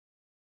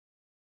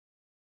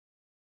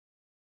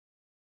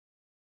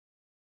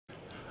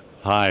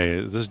Hi,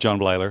 this is John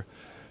Bleiler,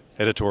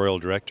 Editorial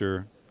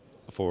Director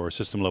for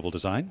System Level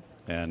Design,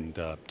 and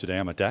today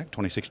I'm at DAC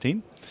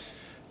 2016,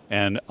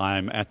 and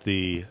I'm at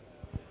the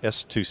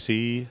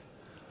S2C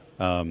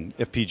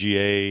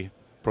FPGA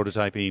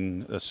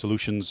Prototyping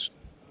Solutions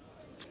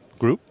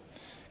Group,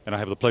 and I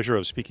have the pleasure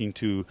of speaking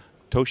to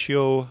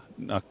Toshio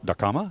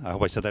Yakama. I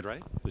hope I said that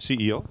right, the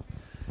CEO.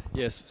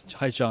 Yes,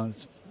 hi John,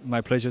 it's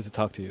my pleasure to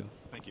talk to you.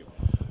 Thank you.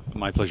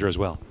 My pleasure as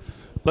well.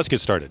 Let's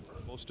get started.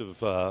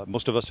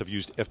 Most of us have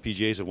used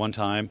FPGAs at one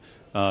time,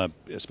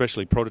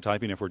 especially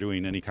prototyping if we're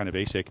doing any kind of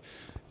ASIC.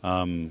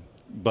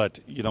 But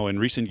you know, in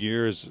recent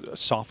years,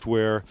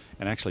 software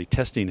and actually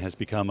testing has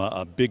become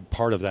a big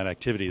part of that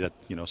activity that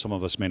some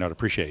of us may not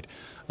appreciate.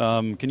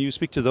 Can you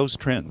speak to those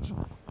trends?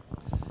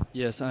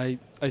 Yes, I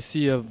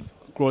see a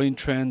growing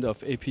trend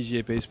of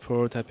FPGA-based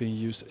prototyping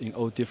used in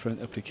all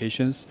different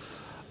applications.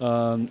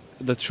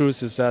 The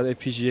truth is that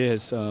FPGA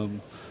has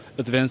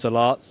advanced a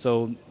lot,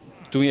 so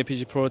doing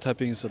FPGA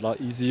prototyping is a lot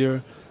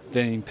easier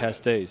than in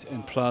past days,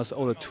 and plus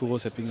all the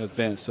tools have been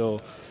advanced.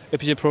 So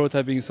FPGA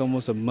prototyping is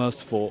almost a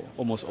must for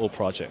almost all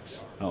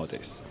projects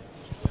nowadays.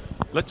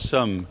 Let's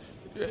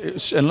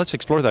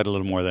explore that a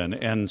little more then.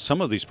 And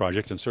some of these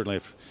projects, and certainly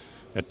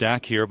at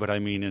DAC here, but I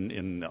mean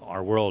in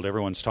our world,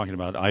 everyone's talking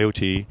about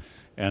IoT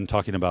and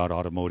talking about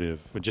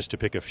automotive, just to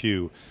pick a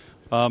few.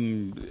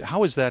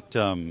 How is that?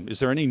 Is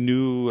there any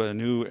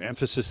new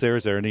emphasis there?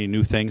 Is there any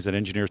new things that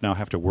engineers now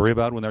have to worry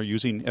about when they're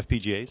using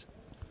FPGAs?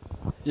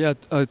 Yeah,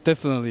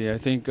 definitely. I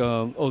think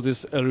all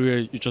this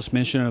area you just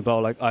mentioned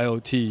about like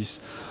IoTs,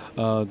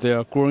 there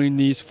are growing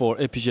needs for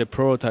FPGA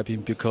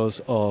prototyping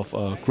because of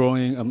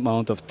growing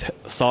amount of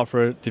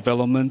software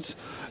developments,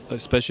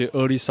 especially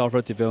early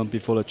software development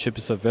before the chip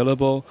is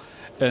available,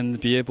 and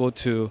be able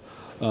to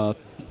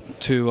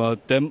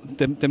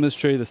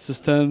demonstrate the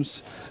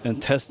systems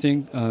and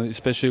testing,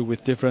 especially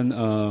with different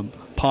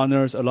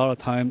partners. A lot of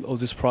time, all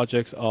these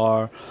projects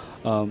are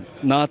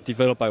not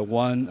developed by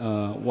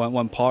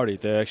one party.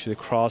 They actually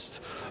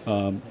crossed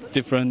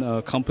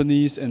different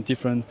companies and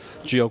different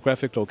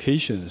geographic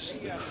locations.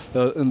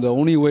 And the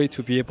only way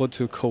to be able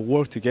to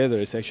co-work together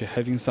is actually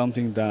having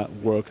something that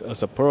works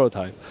as a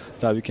prototype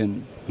that we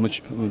can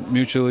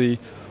mutually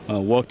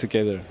work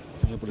together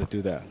to be able to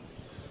do that.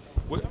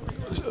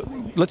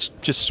 Let's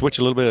just switch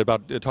a little bit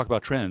talk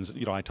about trends.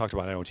 I talked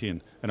about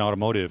IoT and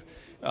automotive.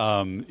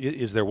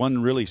 Is there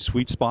one really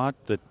sweet spot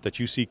that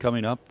you see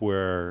coming up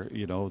where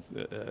the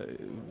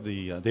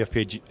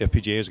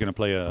FPGA is going to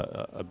play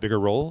a bigger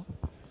role?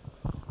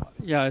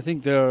 Yeah, I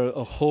think there are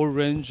a whole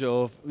range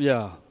of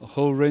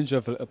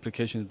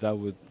applications that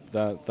would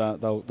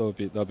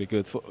be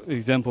good. For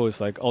example, it's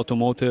like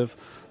automotive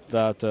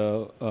that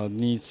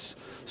needs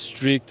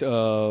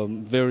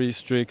very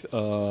strict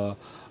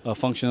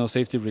functional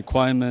safety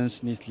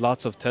requirements, needs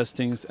lots of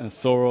testings and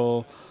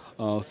thorough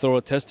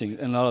testing.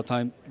 And a lot of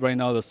time, right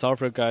now, the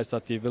software guys are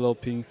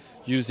developing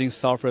using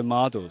software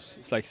models.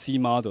 It's like C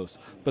models,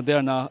 but they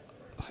are not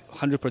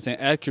 100%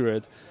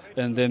 accurate,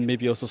 and then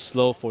maybe also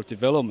slow for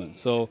development.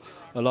 So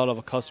a lot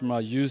of customers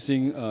are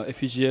using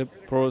FPGA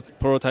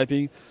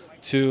prototyping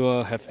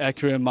to have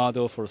accurate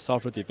model for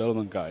software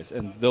development guys,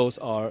 and those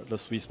are the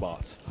sweet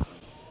spots.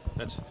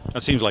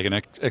 That seems like an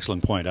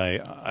excellent point.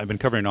 I've been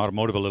covering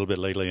automotive a little bit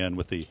lately, and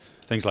with the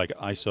things like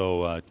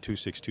ISO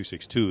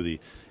 26262, the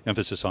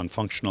emphasis on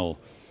functional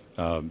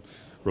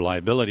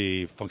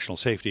reliability, functional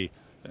safety,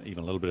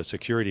 even a little bit of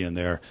security in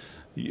there,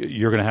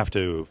 you're going to have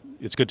to.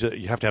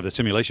 You have to have the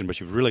simulation, but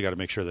you've really got to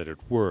make sure that it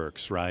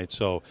works, right?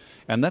 So,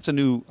 and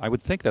I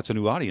would think that's a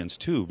new audience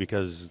too,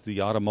 because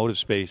the automotive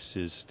space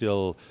is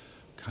still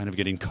kind of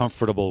getting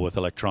comfortable with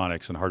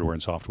electronics and hardware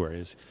and software.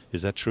 Is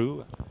that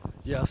true?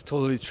 Yes,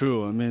 totally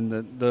true. I mean,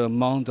 the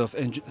amount of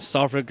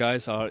software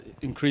guys are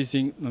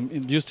increasing.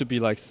 It used to be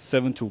like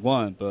 7 to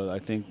 1, but I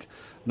think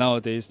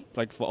nowadays,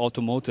 like for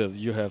automotive,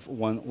 you have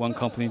one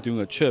company doing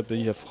a chip, and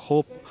you have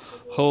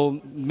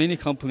many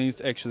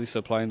companies actually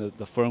supplying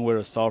the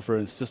firmware, software,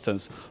 and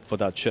systems for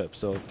that chip.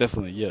 So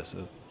definitely, yes.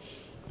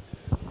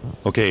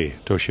 Okay,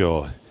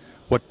 Toshio,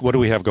 what do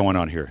we have going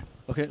on here?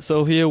 Okay,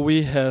 so here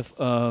we have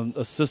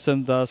a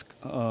system that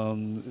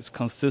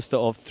consists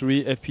of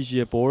 3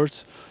 FPGA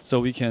boards, so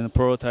we can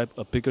prototype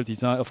a bigger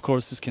design. Of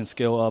course, this can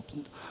scale up.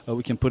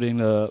 We can put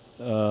in a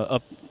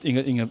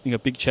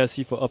big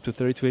chassis for up to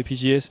 32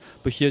 FPGAs.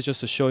 But here,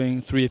 just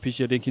showing 3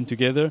 FPGA linking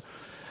together,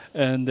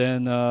 and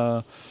then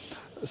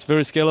it's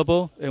very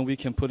scalable, and we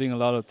can put in a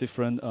lot of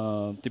different,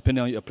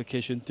 depending on your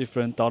application,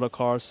 different data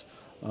cards,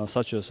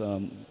 such as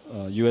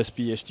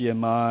USB,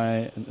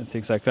 HDMI, and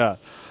things like that.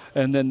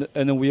 And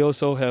then we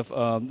also have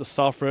the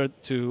software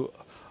to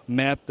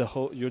map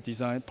your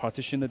design,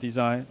 partition the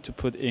design to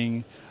put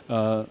in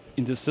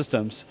into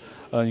systems,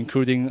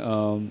 including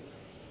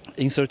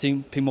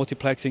inserting pin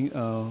multiplexing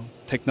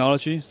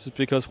technology.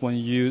 Because when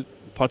you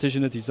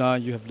partition the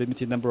design, you have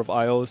limited number of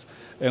I/Os,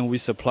 and we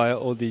supply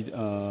all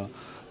the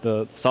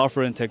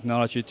software and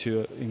technology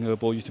to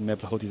enable you to map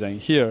the whole design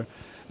here.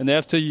 And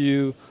after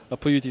you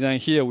put your design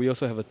here, we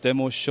also have a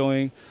demo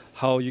showing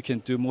how you can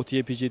do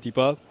multi-FPGA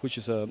debug, which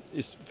is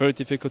it's very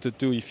difficult to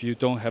do if you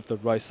don't have the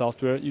right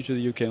software.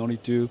 Usually you can only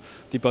do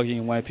debugging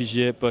in one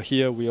FPGA, but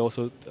here we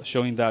also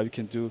showing that you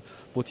can do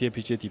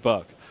multi-FPGA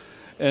debug.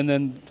 And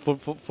then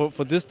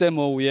for this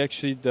demo, we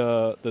actually,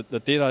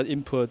 the data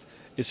input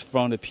is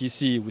from the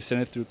PC. We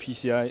send it through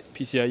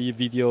PCIe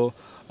video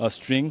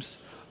streams.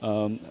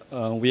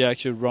 We are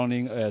actually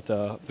running at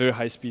very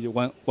high speed,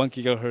 1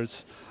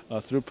 gigahertz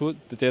throughput.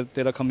 The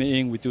data coming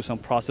in, we do some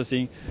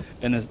processing,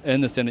 and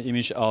then send the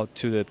image out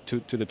to the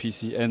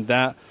PC. And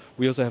that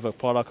we also have a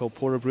product called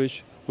Porter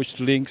Bridge, which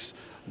links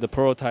the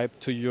prototype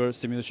to your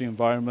simulation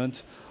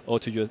environment or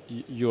to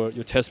your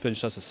test bench,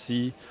 such as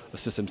C, or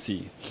System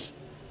C.